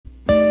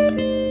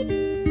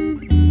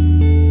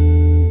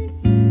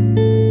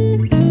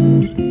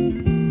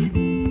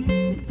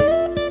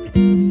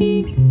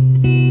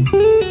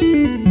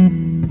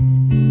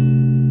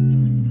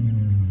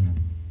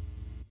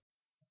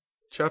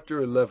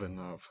Chapter 11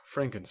 of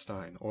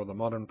Frankenstein, or the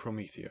Modern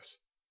Prometheus,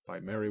 by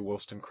Mary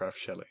Wollstonecraft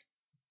Shelley.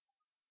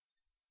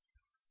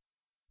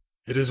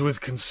 It is with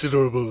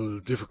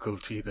considerable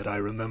difficulty that I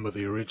remember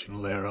the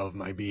original era of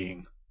my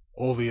being.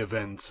 All the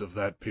events of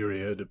that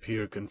period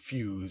appear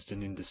confused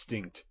and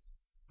indistinct.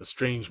 A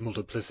strange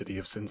multiplicity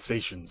of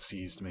sensations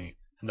seized me,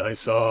 and I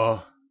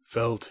saw,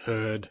 felt,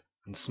 heard,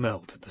 and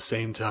smelt at the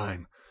same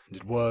time, and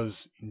it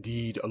was,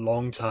 indeed, a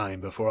long time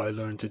before I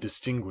learned to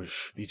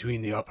distinguish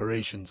between the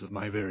operations of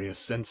my various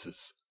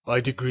senses. By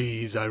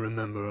degrees I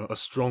remember a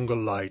stronger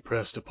light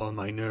pressed upon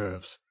my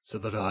nerves, so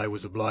that I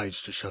was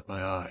obliged to shut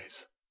my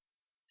eyes.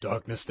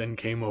 Darkness then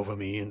came over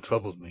me and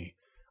troubled me,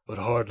 but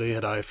hardly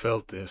had I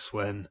felt this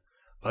when,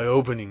 by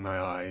opening my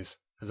eyes,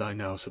 as I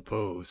now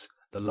suppose,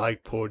 the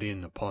light poured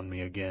in upon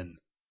me again.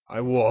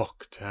 I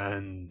walked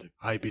and,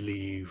 I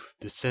believe,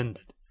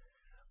 descended,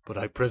 but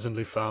I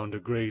presently found a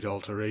great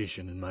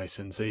alteration in my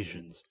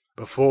sensations.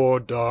 Before,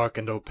 dark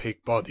and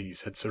opaque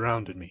bodies had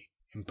surrounded me,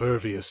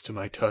 impervious to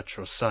my touch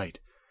or sight,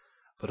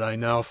 but I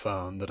now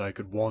found that I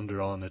could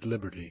wander on at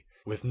liberty,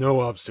 with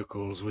no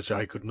obstacles which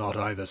I could not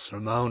either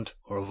surmount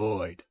or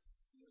avoid.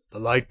 The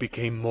light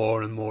became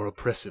more and more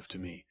oppressive to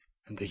me,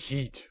 and the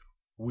heat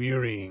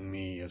wearying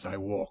me as I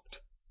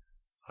walked.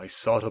 I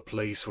sought a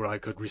place where I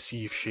could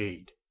receive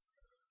shade.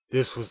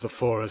 This was the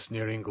forest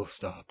near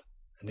Ingolstadt,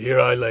 and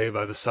here I lay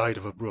by the side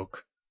of a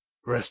brook,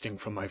 resting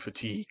from my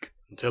fatigue,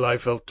 until I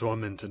felt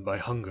tormented by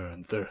hunger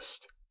and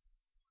thirst.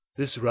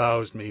 This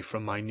roused me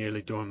from my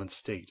nearly dormant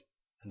state,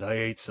 and I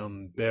ate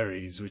some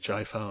berries which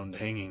I found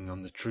hanging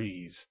on the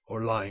trees,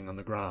 or lying on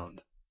the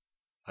ground.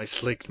 I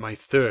slaked my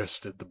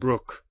thirst at the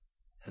brook,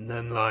 and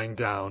then lying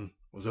down,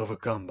 was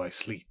overcome by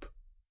sleep.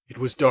 It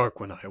was dark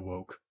when I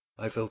awoke.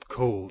 I felt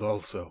cold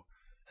also,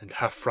 and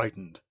half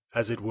frightened,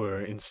 as it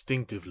were,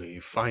 instinctively,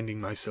 finding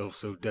myself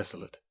so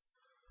desolate.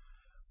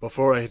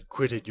 Before I had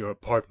quitted your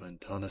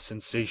apartment, on a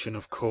sensation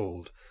of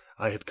cold,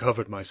 I had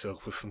covered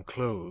myself with some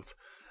clothes,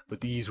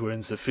 but these were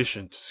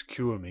insufficient to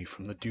secure me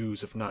from the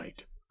dews of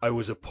night. I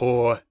was a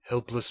poor,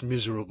 helpless,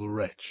 miserable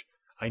wretch.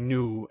 I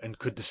knew and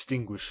could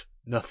distinguish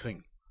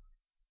nothing.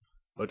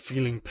 But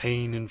feeling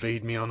pain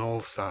invade me on all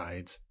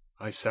sides,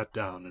 I sat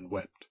down and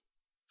wept.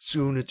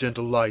 Soon a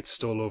gentle light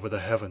stole over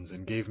the heavens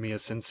and gave me a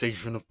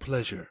sensation of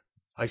pleasure.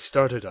 I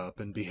started up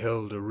and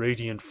beheld a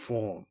radiant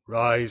form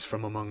rise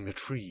from among the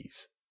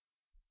trees.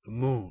 The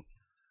moon.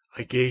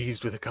 I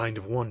gazed with a kind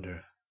of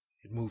wonder.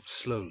 It moved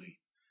slowly,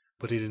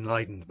 but it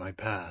enlightened my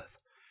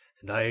path,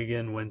 and I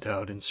again went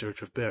out in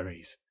search of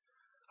berries.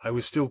 I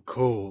was still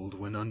cold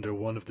when under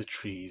one of the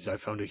trees I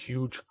found a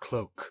huge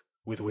cloak,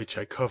 with which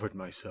I covered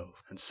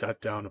myself, and sat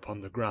down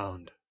upon the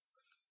ground.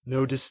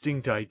 No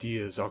distinct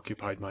ideas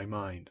occupied my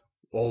mind.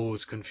 All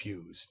was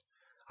confused.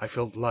 I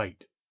felt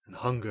light, and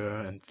hunger,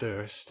 and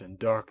thirst, and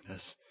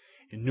darkness.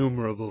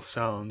 Innumerable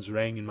sounds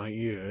rang in my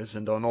ears,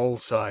 and on all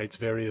sides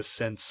various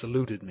scents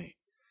saluted me.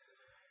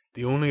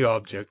 The only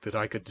object that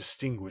I could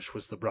distinguish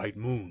was the bright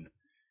moon,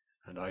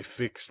 and I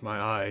fixed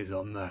my eyes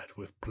on that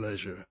with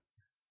pleasure.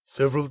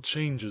 Several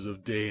changes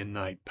of day and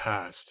night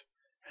passed,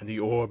 and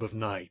the orb of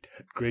night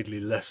had greatly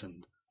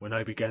lessened, when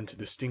I began to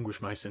distinguish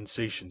my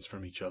sensations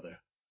from each other.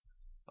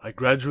 I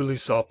gradually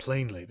saw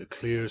plainly the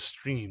clear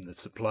stream that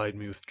supplied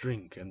me with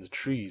drink, and the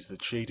trees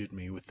that shaded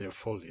me with their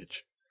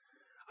foliage.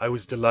 I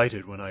was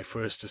delighted when I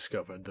first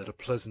discovered that a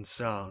pleasant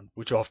sound,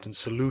 which often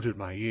saluted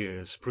my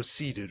ears,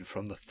 proceeded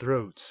from the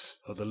throats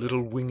of the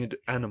little winged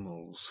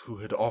animals who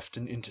had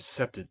often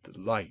intercepted the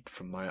light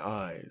from my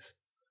eyes.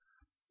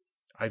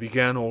 I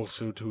began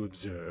also to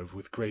observe,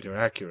 with greater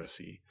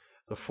accuracy,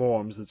 the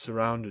forms that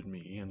surrounded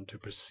me, and to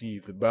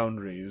perceive the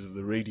boundaries of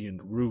the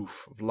radiant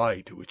roof of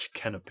light which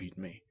canopied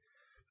me.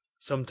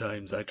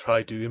 Sometimes I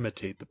tried to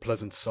imitate the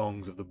pleasant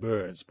songs of the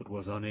birds, but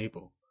was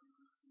unable.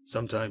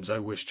 Sometimes I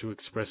wished to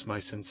express my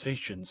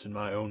sensations in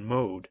my own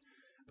mode,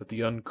 but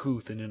the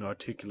uncouth and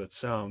inarticulate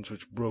sounds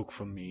which broke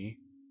from me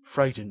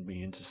frightened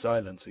me into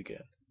silence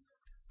again.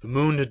 The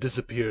moon had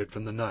disappeared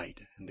from the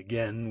night, and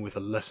again, with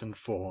a lessened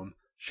form,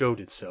 showed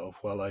itself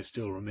while I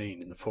still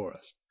remained in the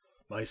forest.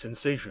 My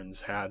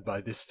sensations had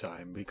by this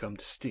time become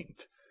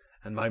distinct,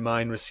 and my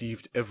mind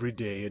received every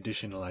day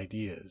additional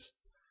ideas.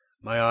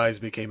 My eyes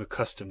became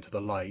accustomed to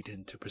the light,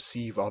 and to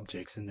perceive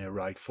objects in their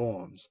right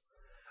forms.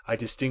 I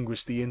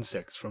distinguished the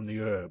insects from the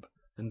herb,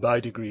 and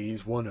by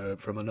degrees one herb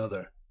from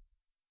another.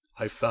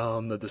 I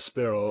found that the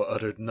sparrow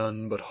uttered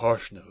none but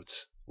harsh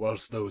notes,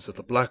 whilst those of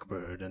the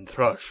blackbird and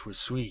thrush were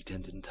sweet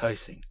and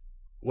enticing.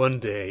 One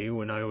day,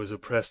 when I was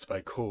oppressed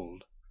by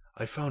cold,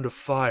 I found a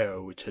fire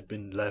which had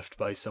been left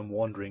by some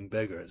wandering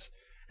beggars,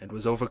 and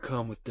was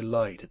overcome with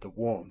delight at the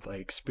warmth I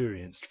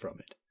experienced from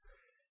it.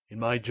 In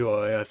my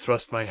joy I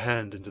thrust my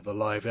hand into the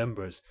live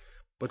embers,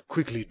 but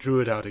quickly drew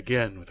it out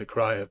again with a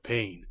cry of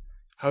pain.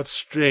 How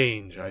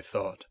strange, I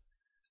thought,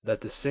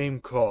 that the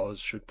same cause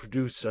should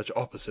produce such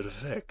opposite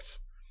effects.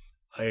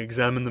 I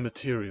examined the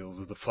materials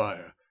of the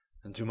fire,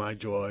 and to my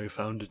joy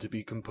found it to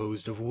be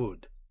composed of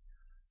wood.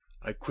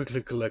 I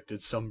quickly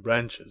collected some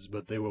branches,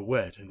 but they were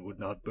wet and would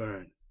not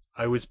burn.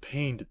 I was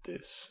pained at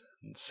this,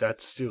 and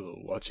sat still,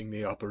 watching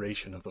the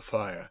operation of the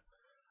fire.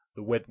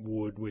 The wet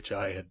wood which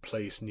I had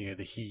placed near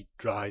the heat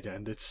dried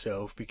and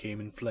itself became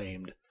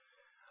inflamed.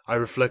 I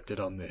reflected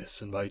on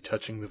this, and by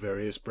touching the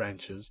various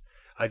branches,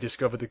 I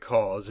discovered the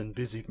cause and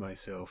busied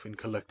myself in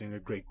collecting a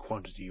great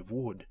quantity of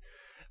wood,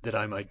 that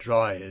I might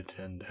dry it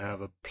and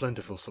have a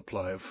plentiful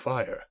supply of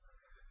fire.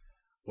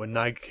 When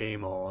night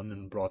came on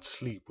and brought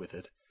sleep with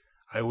it,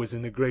 I was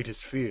in the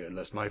greatest fear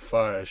lest my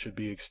fire should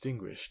be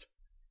extinguished.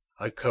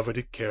 I covered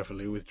it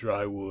carefully with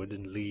dry wood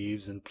and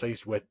leaves, and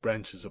placed wet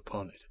branches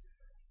upon it,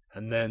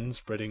 and then,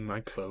 spreading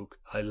my cloak,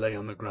 I lay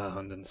on the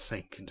ground and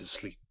sank into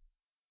sleep.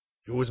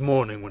 It was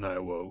morning when I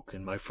awoke,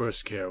 and my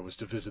first care was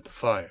to visit the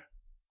fire.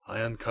 I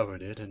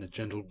uncovered it, and a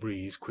gentle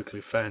breeze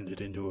quickly fanned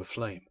it into a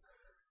flame.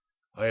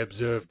 I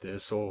observed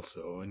this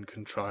also, and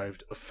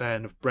contrived a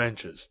fan of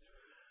branches,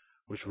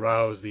 which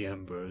roused the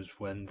embers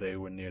when they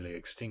were nearly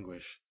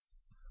extinguished.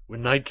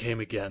 When night came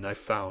again, I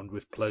found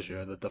with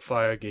pleasure that the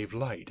fire gave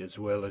light as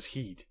well as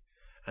heat,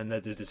 and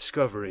that the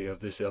discovery of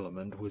this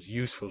element was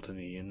useful to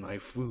me in my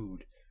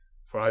food,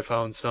 for I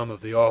found some of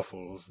the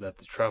offals that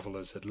the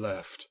travellers had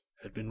left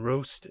had been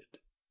roasted,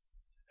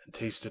 and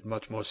tasted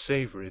much more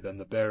savory than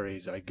the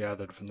berries I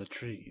gathered from the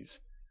trees.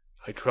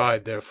 I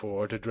tried,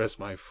 therefore, to dress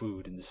my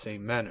food in the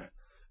same manner,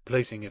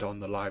 placing it on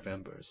the live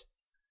embers.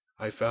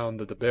 I found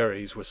that the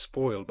berries were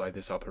spoiled by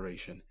this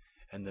operation,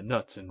 and the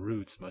nuts and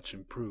roots much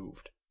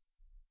improved.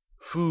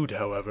 Food,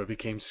 however,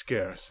 became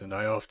scarce, and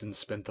I often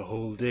spent the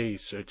whole day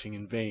searching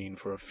in vain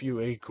for a few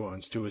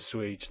acorns to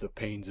assuage the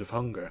pains of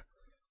hunger.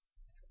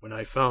 When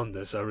I found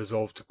this, I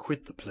resolved to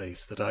quit the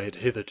place that I had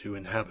hitherto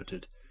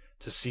inhabited,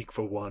 to seek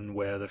for one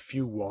where the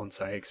few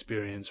wants I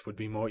experienced would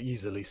be more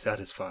easily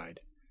satisfied.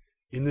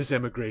 In this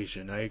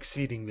emigration I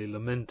exceedingly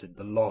lamented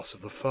the loss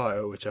of the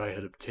fire which I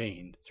had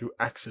obtained through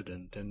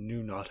accident, and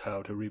knew not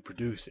how to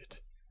reproduce it.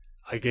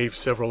 I gave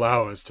several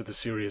hours to the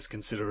serious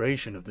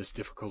consideration of this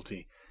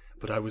difficulty,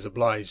 but I was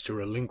obliged to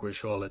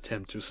relinquish all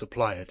attempt to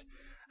supply it,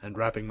 and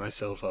wrapping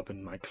myself up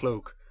in my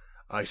cloak,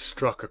 I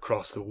struck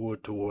across the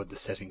wood toward the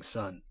setting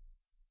sun.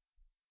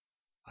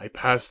 I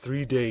passed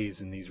 3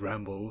 days in these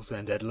rambles,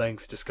 and at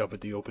length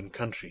discovered the open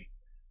country.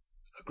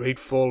 A great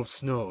fall of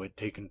snow had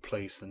taken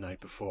place the night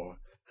before,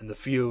 and the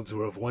fields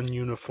were of one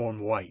uniform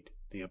white.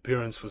 The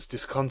appearance was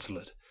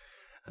disconsolate,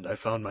 and I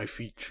found my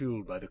feet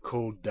chilled by the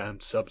cold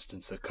damp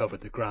substance that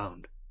covered the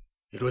ground.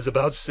 It was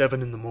about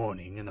 7 in the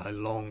morning, and I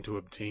longed to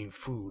obtain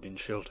food and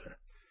shelter.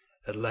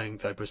 At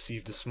length I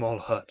perceived a small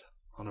hut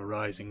on a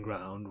rising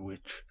ground,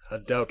 which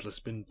had doubtless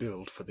been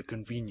built for the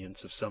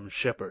convenience of some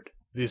shepherd.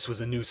 This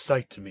was a new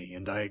sight to me,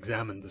 and I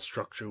examined the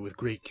structure with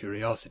great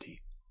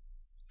curiosity.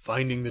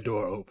 Finding the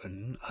door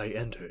open, I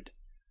entered.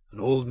 An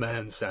old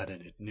man sat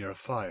in it near a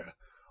fire,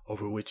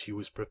 over which he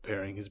was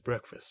preparing his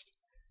breakfast.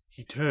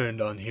 He turned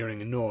on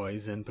hearing a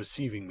noise, and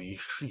perceiving me,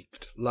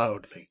 shrieked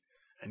loudly,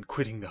 and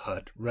quitting the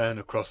hut, ran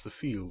across the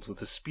fields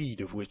with a speed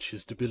of which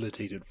his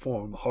debilitated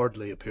form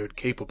hardly appeared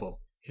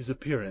capable. His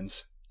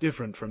appearance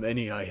different from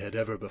any I had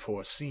ever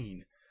before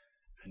seen,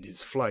 and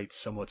his flight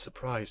somewhat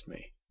surprised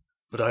me.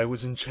 But I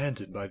was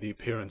enchanted by the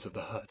appearance of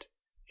the hut.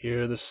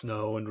 Here the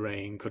snow and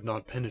rain could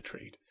not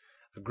penetrate.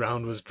 The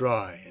ground was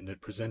dry, and it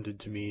presented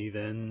to me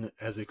then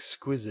as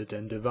exquisite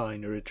and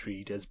divine a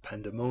retreat as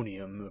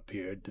pandemonium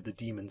appeared to the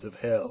demons of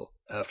hell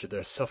after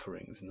their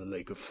sufferings in the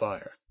lake of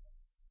fire.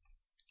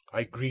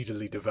 I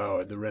greedily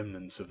devoured the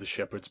remnants of the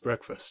shepherd's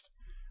breakfast,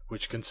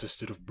 which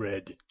consisted of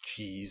bread,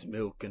 cheese,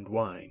 milk, and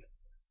wine.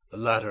 The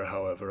latter,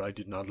 however, I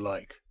did not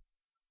like.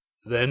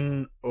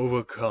 Then,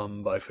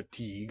 overcome by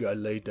fatigue, I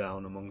lay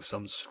down among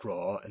some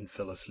straw and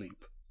fell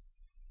asleep.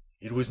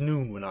 It was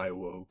noon when I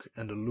awoke,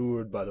 and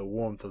allured by the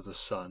warmth of the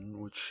sun,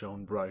 which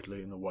shone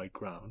brightly in the white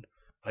ground,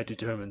 I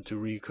determined to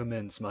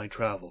recommence my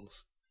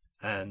travels,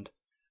 and,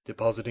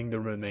 depositing the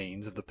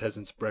remains of the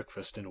peasant's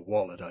breakfast in a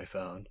wallet I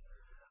found,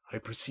 I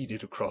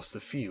proceeded across the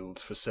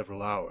fields for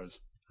several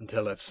hours,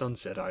 until at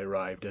sunset I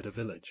arrived at a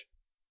village.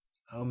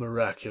 How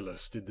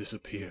miraculous did this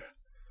appear!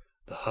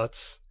 The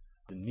huts,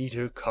 the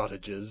neater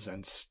cottages,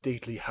 and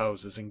stately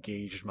houses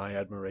engaged my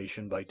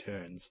admiration by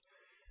turns.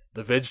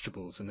 The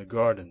vegetables in the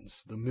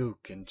gardens, the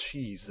milk and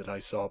cheese that I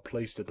saw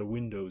placed at the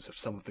windows of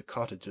some of the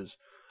cottages,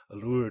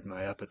 allured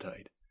my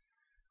appetite.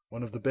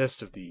 One of the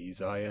best of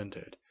these I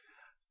entered,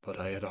 but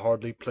I had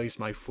hardly placed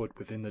my foot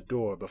within the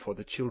door before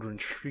the children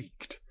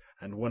shrieked,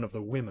 and one of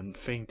the women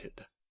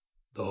fainted.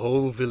 The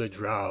whole village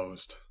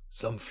roused.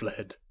 Some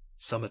fled,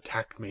 some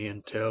attacked me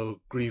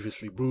until,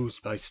 grievously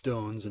bruised by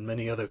stones and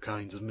many other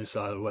kinds of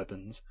missile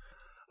weapons,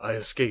 I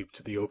escaped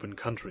to the open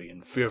country,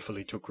 and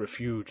fearfully took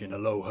refuge in a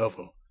low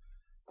hovel,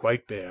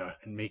 quite bare,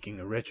 and making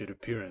a wretched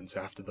appearance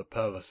after the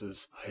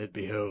palaces I had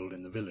beheld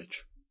in the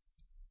village.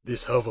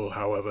 This hovel,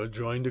 however,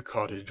 joined a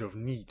cottage of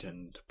neat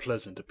and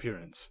pleasant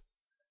appearance,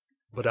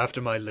 but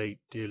after my late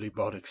dearly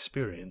bought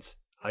experience,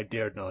 I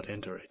dared not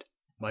enter it.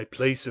 My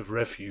place of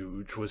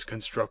refuge was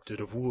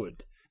constructed of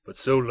wood, but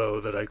so low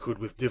that I could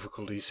with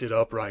difficulty sit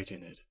upright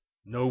in it.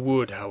 No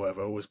wood,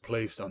 however, was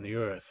placed on the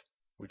earth,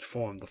 which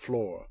formed the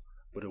floor,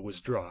 but it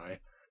was dry,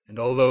 and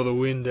although the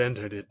wind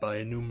entered it by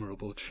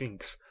innumerable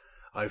chinks,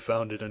 I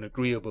found it an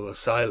agreeable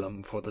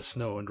asylum for the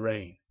snow and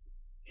rain.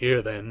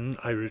 Here, then,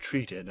 I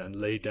retreated, and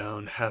lay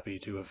down happy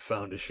to have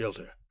found a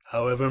shelter,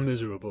 however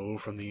miserable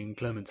from the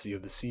inclemency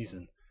of the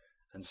season,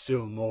 and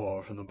still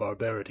more from the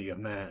barbarity of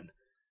man.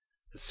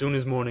 As soon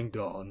as morning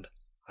dawned,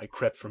 I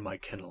crept from my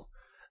kennel,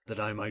 that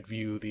I might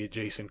view the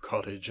adjacent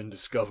cottage and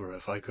discover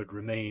if I could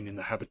remain in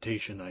the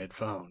habitation I had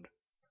found.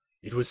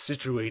 It was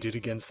situated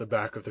against the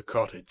back of the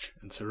cottage,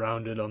 and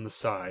surrounded on the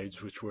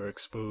sides, which were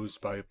exposed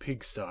by a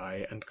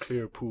pigsty and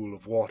clear pool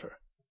of water.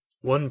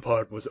 One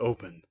part was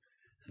open,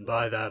 and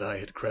by that I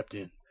had crept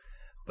in,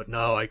 but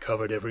now I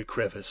covered every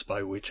crevice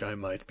by which I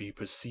might be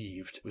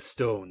perceived with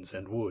stones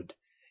and wood,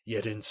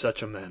 yet in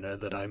such a manner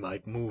that I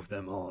might move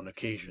them on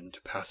occasion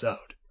to pass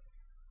out.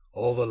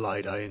 All the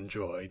light I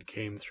enjoyed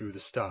came through the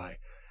sty,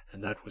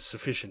 and that was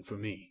sufficient for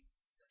me.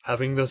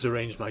 Having thus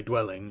arranged my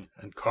dwelling,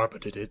 and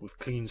carpeted it with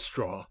clean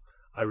straw,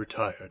 I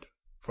retired,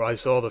 for I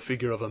saw the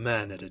figure of a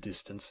man at a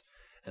distance,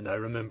 and I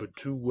remembered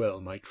too well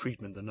my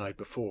treatment the night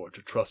before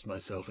to trust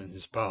myself in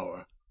his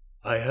power.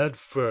 I had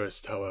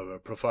first, however,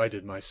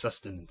 provided my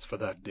sustenance for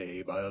that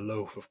day by a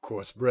loaf of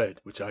coarse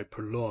bread, which I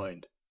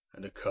purloined,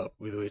 and a cup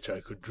with which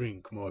I could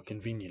drink more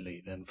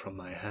conveniently than from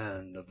my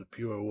hand of the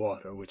pure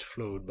water which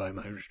flowed by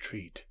my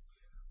retreat.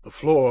 The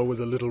floor was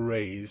a little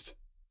raised,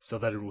 so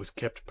that it was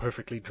kept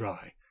perfectly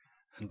dry,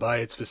 and by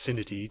its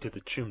vicinity to the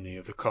chimney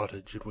of the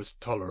cottage it was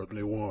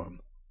tolerably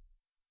warm.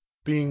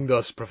 Being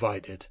thus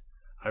provided,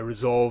 I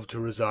resolved to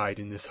reside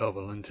in this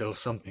hovel until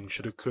something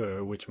should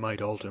occur which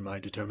might alter my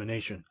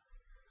determination.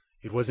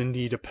 It was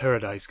indeed a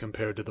paradise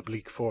compared to the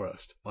bleak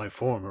forest, my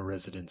former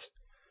residence,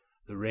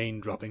 the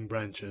rain-dropping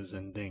branches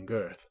and dank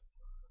earth.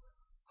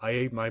 I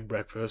ate my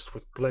breakfast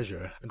with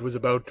pleasure, and was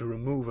about to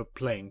remove a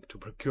plank to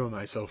procure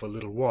myself a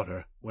little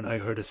water, when I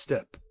heard a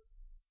step,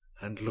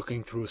 and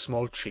looking through a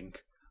small chink,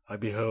 I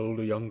beheld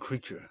a young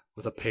creature,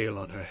 with a pail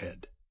on her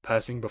head,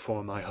 passing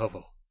before my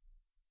hovel.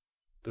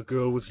 The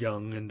girl was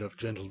young and of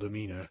gentle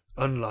demeanour,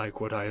 unlike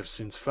what I have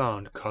since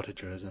found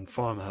cottagers and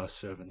farmhouse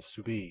servants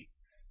to be.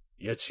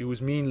 Yet she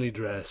was meanly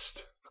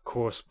dressed, a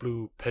coarse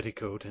blue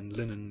petticoat and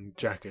linen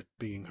jacket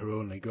being her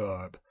only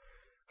garb.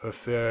 Her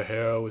fair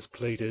hair was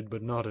plaited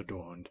but not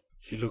adorned.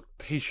 She looked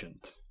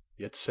patient,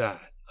 yet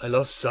sad. I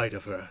lost sight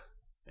of her,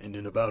 and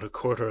in about a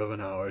quarter of an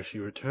hour she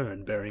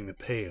returned bearing the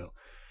pail,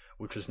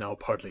 which was now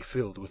partly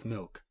filled with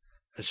milk.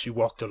 As she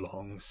walked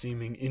along,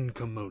 seeming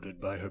incommoded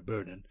by her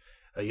burden,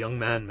 a young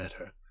man met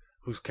her,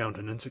 whose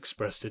countenance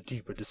expressed a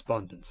deeper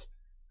despondence.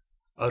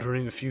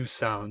 Uttering a few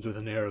sounds with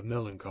an air of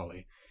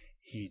melancholy,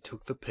 he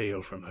took the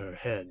pail from her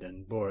head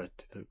and bore it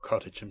to the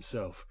cottage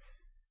himself.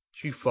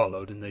 She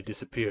followed, and they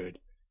disappeared.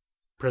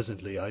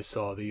 Presently I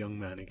saw the young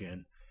man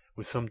again,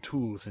 with some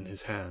tools in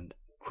his hand,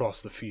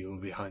 cross the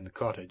field behind the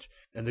cottage,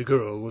 and the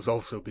girl was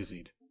also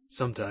busied,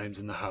 sometimes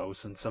in the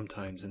house and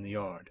sometimes in the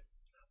yard.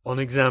 On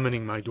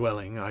examining my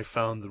dwelling, I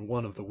found that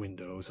one of the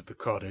windows of the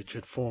cottage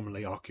had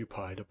formerly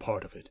occupied a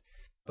part of it,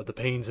 but the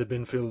panes had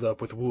been filled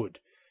up with wood.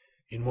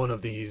 In one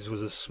of these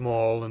was a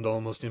small and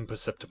almost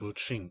imperceptible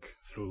chink,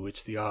 through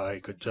which the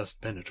eye could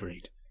just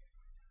penetrate.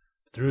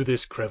 Through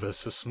this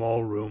crevice a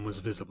small room was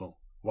visible,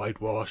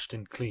 whitewashed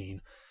and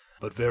clean,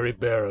 but very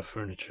bare of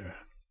furniture.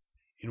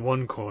 In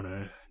one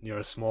corner, near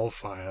a small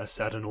fire,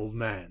 sat an old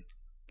man,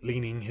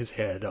 leaning his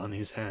head on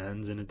his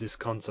hands in a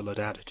disconsolate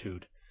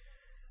attitude.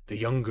 The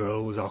young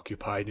girl was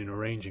occupied in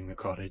arranging the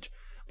cottage,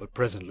 but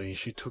presently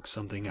she took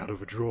something out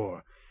of a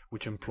drawer,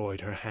 which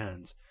employed her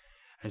hands,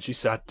 and she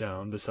sat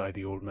down beside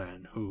the old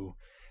man, who,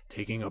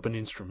 taking up an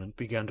instrument,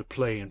 began to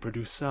play and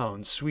produce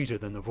sounds sweeter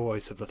than the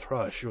voice of the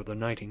thrush or the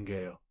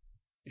nightingale.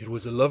 It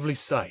was a lovely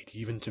sight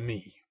even to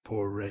me,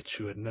 poor wretch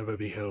who had never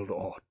beheld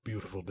aught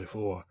beautiful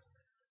before.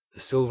 The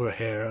silver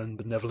hair and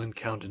benevolent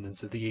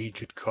countenance of the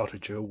aged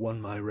cottager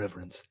won my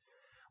reverence,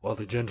 while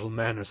the gentle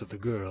manners of the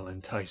girl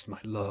enticed my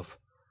love.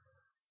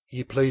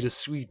 He played a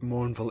sweet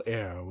mournful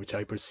air, which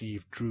I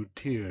perceived drew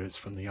tears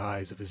from the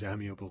eyes of his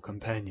amiable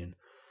companion,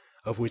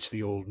 of which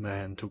the old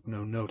man took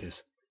no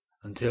notice,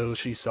 until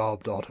she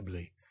sobbed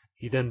audibly.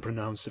 He then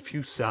pronounced a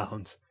few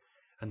sounds,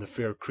 and the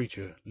fair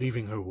creature,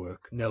 leaving her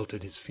work, knelt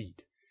at his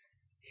feet.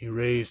 He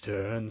raised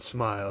her, and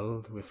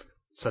smiled with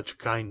such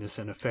kindness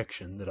and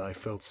affection that I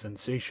felt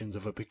sensations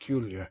of a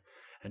peculiar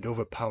and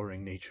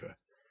overpowering nature.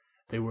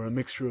 They were a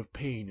mixture of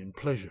pain and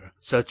pleasure,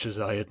 such as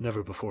I had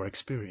never before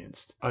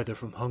experienced, either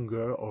from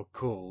hunger or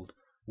cold,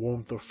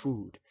 warmth or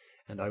food,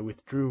 and I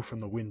withdrew from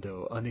the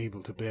window,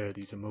 unable to bear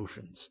these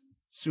emotions.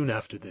 Soon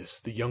after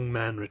this the young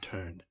man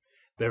returned,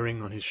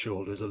 bearing on his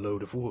shoulders a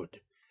load of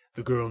wood.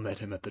 The girl met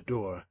him at the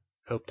door,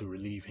 helped to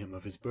relieve him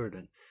of his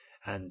burden,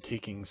 and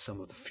taking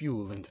some of the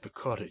fuel into the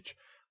cottage,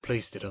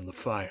 placed it on the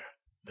fire.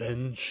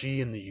 Then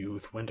she and the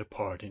youth went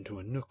apart into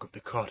a nook of the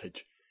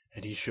cottage,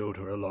 and he showed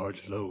her a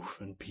large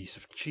loaf and piece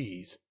of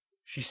cheese.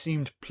 She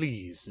seemed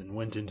pleased, and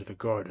went into the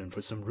garden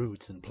for some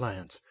roots and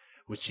plants,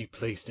 which she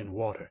placed in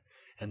water,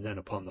 and then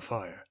upon the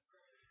fire.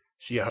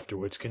 She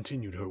afterwards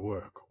continued her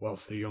work,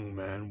 whilst the young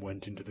man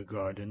went into the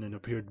garden and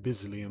appeared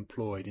busily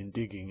employed in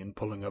digging and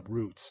pulling up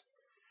roots.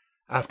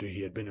 After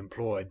he had been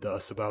employed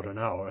thus about an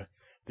hour,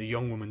 The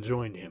young woman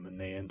joined him, and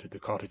they entered the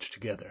cottage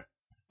together.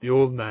 The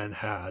old man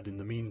had, in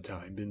the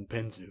meantime, been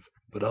pensive,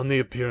 but on the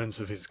appearance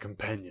of his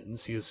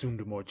companions he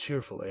assumed a more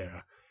cheerful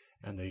air,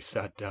 and they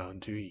sat down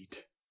to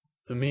eat.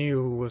 The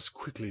meal was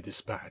quickly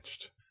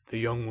dispatched. The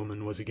young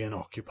woman was again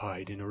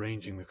occupied in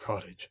arranging the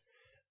cottage.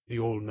 The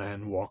old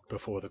man walked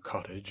before the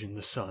cottage in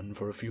the sun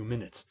for a few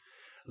minutes,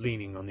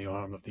 leaning on the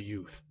arm of the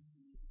youth.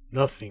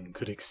 Nothing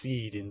could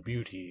exceed in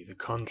beauty the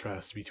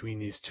contrast between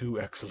these two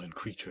excellent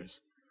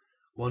creatures.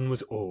 One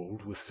was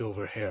old, with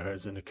silver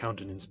hairs and a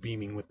countenance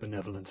beaming with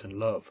benevolence and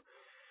love.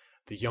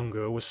 The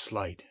younger was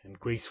slight and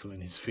graceful in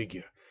his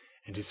figure,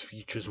 and his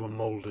features were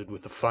moulded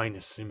with the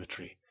finest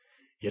symmetry,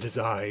 yet his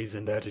eyes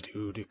and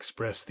attitude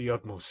expressed the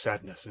utmost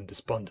sadness and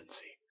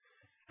despondency.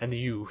 And the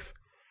youth,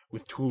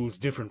 with tools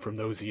different from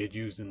those he had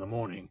used in the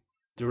morning,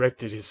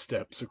 directed his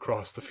steps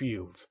across the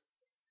fields.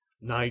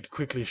 Night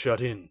quickly shut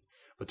in,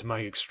 but to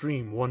my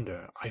extreme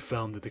wonder I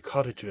found that the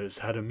cottagers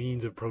had a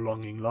means of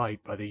prolonging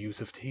light by the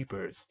use of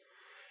tapers,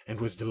 and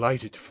was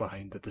delighted to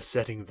find that the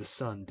setting of the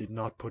sun did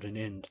not put an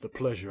end to the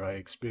pleasure I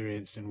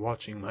experienced in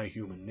watching my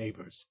human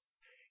neighbors.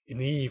 In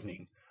the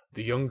evening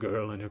the young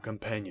girl and her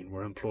companion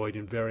were employed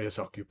in various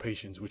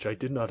occupations which I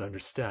did not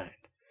understand,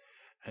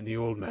 and the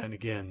old man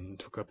again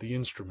took up the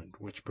instrument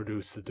which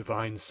produced the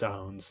divine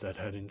sounds that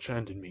had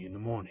enchanted me in the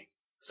morning.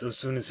 So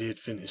soon as he had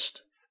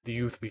finished, the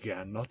youth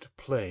began, not to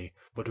play,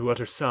 but to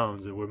utter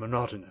sounds that were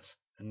monotonous,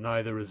 and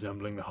neither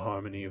resembling the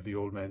harmony of the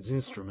old man's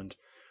instrument,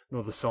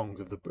 nor the songs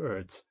of the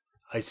birds.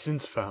 I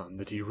since found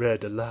that he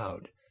read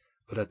aloud,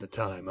 but at the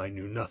time I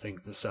knew nothing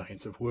of the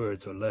science of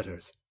words or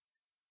letters.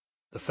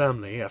 The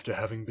family, after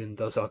having been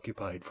thus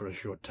occupied for a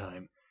short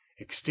time,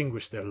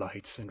 extinguished their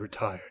lights and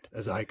retired,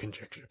 as I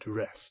conjecture, to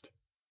rest.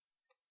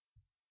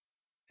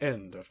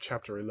 End of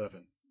chapter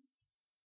 11.